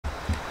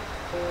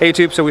Hey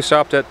YouTube, so we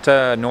stopped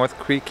at North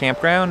Creek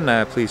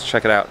Campground. Please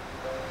check it out.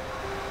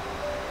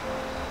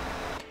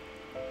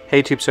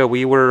 Hey YouTube, so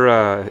we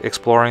were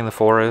exploring the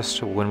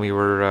forest when we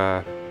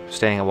were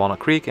staying at Walnut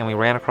Creek, and we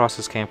ran across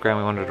this campground.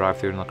 We wanted to drive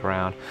through and look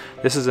around.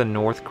 This is a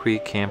North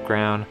Creek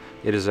Campground.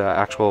 It is an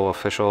actual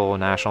official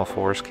National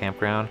Forest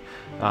campground.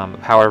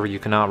 However, you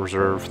cannot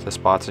reserve the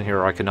spots in here,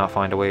 or I could not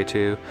find a way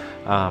to.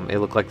 It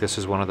looked like this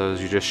is one of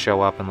those you just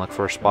show up and look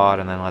for a spot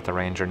and then let the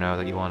ranger know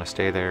that you want to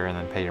stay there and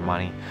then pay your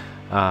money.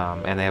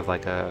 And they have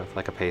like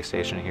a pay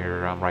station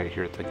here, right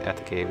here at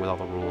the gate with all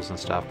the rules and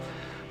stuff.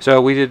 So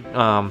we did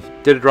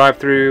a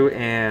drive-through,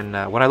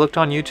 and when I looked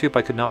on YouTube,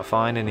 I could not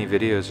find any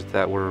videos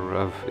that were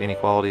of any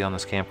quality on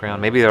this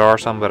campground. Maybe there are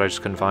some, but I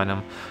just couldn't find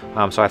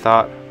them. So I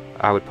thought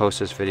I would post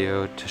this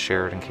video to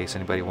share it in case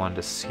anybody wanted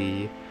to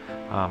see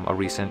a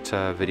recent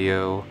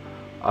video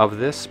of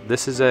this.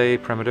 This is a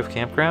primitive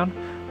campground.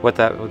 What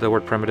the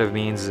word primitive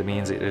means is it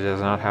means it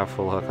does not have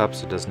full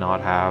hookups. It does not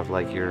have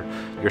like your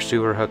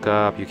sewer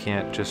hookup. You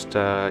can't just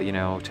you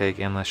know, take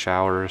endless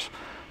showers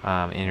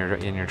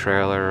in your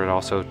trailer. It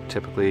also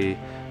typically,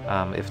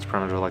 if it's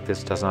primitive like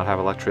this, does not have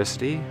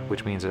electricity,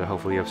 which means that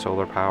hopefully you have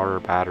solar power or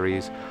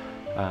batteries.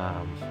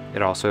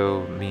 It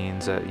also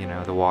means that, you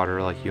know, the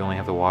water, like you only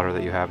have the water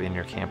that you have in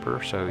your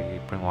camper, so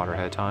you bring water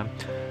ahead of time.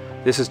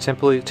 This is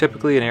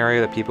typically an area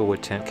that people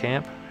would tent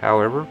camp.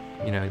 However,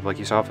 you know, like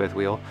you saw Fifth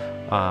Wheel,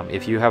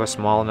 if you have a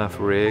small enough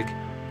rig,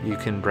 you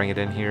can bring it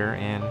in here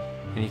and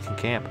you can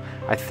camp.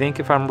 I think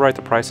if I'm right,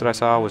 the price that I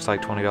saw was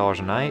like $20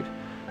 a night.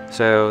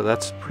 So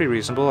that's pretty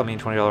reasonable. I mean,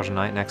 $20 a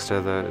night next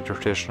to the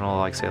traditional,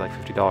 like say like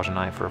 $50 a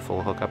night for a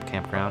full hookup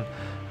campground.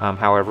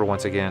 However,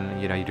 once again,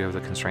 you know, you do have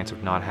the constraints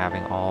of not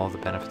having all the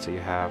benefits that you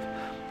have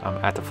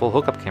at the full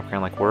hookup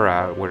campground like we're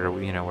at, where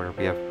you know, where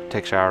we have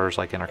take showers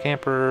like in our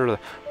camper.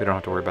 We don't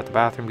have to worry about the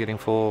bathroom getting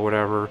full or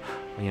whatever.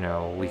 You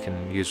know, we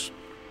can use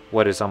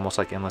what is almost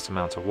like endless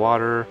amounts of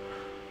water.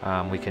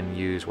 We can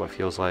use what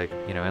feels like,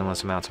 you know,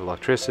 endless amounts of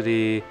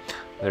electricity.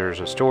 There's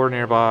a store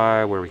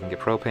nearby where we can get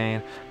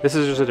propane. This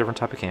is just a different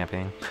type of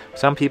camping.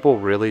 Some people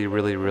really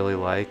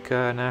like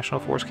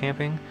National Forest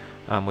camping,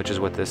 which is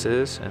what this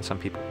is, and some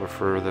people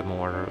prefer the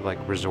more like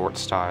resort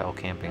style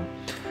camping.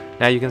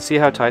 Now you can see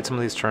how tight some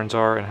of these turns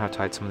are and how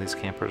tight some of these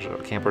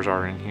campers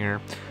are in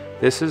here.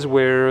 This is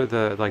where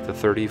the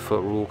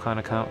 30-foot rule kind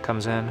of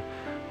comes in,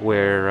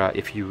 where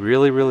if you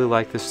really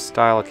like this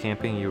style of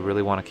camping, you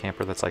really want a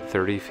camper that's like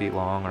 30 feet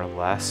long or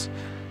less,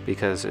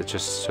 because it's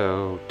just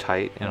so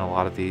tight in a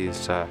lot of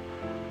these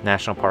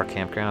national park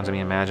campgrounds. I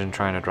mean, imagine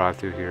trying to drive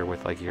through here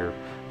with like your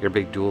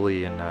big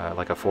dually and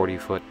like a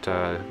 40-foot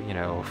you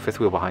know, fifth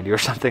wheel behind you or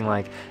something.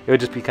 Like, it would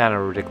just be kind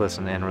of ridiculous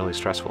and really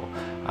stressful.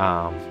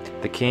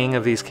 The king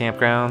of these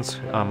campgrounds,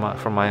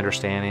 from my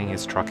understanding,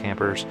 is truck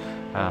campers.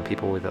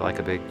 People with like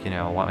a big, you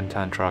know,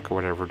 1-ton truck or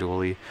whatever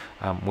dually,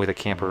 with a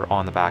camper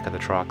on the back of the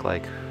truck,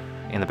 like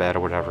in the bed or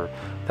whatever.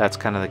 That's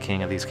kind of the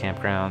king of these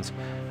campgrounds.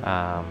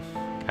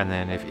 And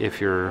then if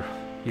you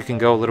can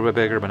go a little bit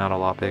bigger, but not a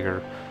lot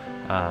bigger,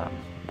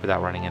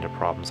 without running into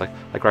problems.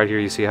 Like right here,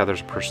 you see how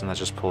there's a person that's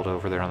just pulled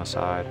over there on the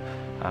side.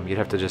 You'd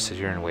have to just sit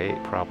here and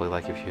wait, probably.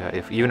 Like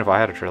even if I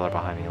had a trailer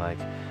behind me, like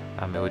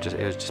it would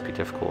just be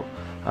difficult.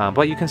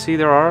 But you can see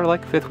there are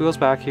like fifth wheels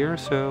back here,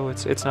 so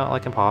it's not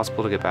like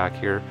impossible to get back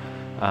here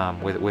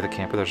with a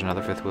camper. There's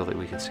another fifth wheel that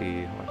we can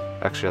see.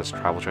 Actually, that's a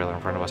travel trailer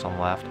in front of us on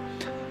the left,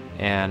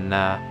 and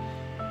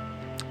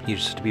you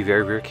just have to be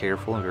very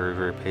careful and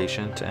very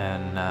patient,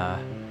 and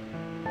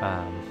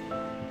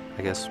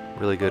I guess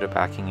really good at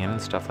backing in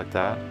and stuff like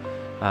that.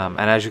 And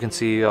as you can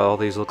see, all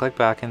these look like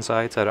back-in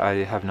sites.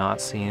 I have not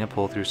seen a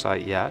pull-through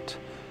site yet.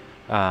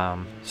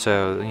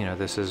 So, you know,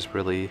 this is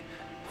really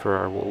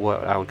for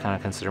what I would kind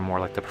of consider more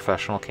like the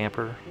professional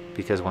camper,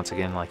 because once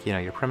again, like, you know,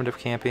 you're primitive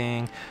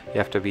camping, you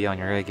have to be on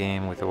your A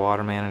game with the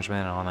water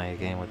management and on the A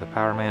game with the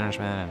power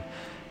management,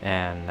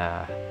 and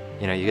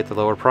you know, you get the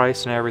lower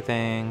price and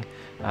everything,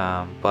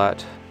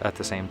 but at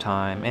the same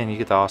time, and you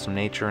get the awesome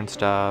nature and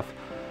stuff,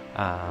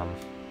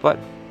 but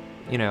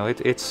you know,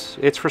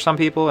 it's for some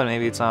people, and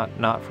maybe it's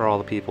not for all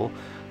the people.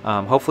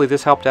 Hopefully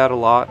this helped out a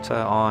lot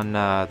on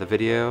the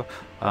video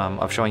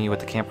of showing you what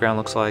the campground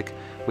looks like.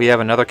 We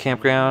have another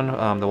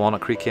campground, the Walnut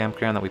Creek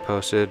Campground, that we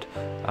posted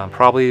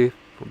probably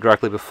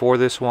directly before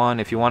this one.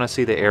 If you want to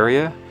see the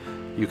area,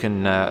 you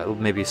can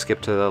maybe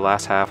skip to the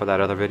last half of that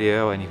other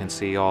video, and you can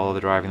see all of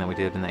the driving that we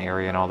did in the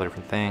area and all the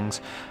different things.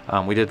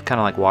 We did kind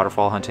of like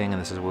waterfall hunting,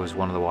 and this was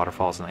one of the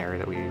waterfalls in the area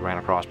that we ran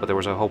across, but there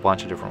was a whole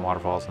bunch of different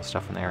waterfalls and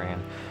stuff in the area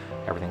and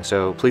everything.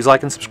 So please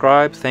like and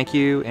subscribe. Thank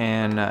you,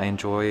 and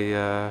enjoy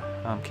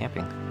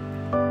camping.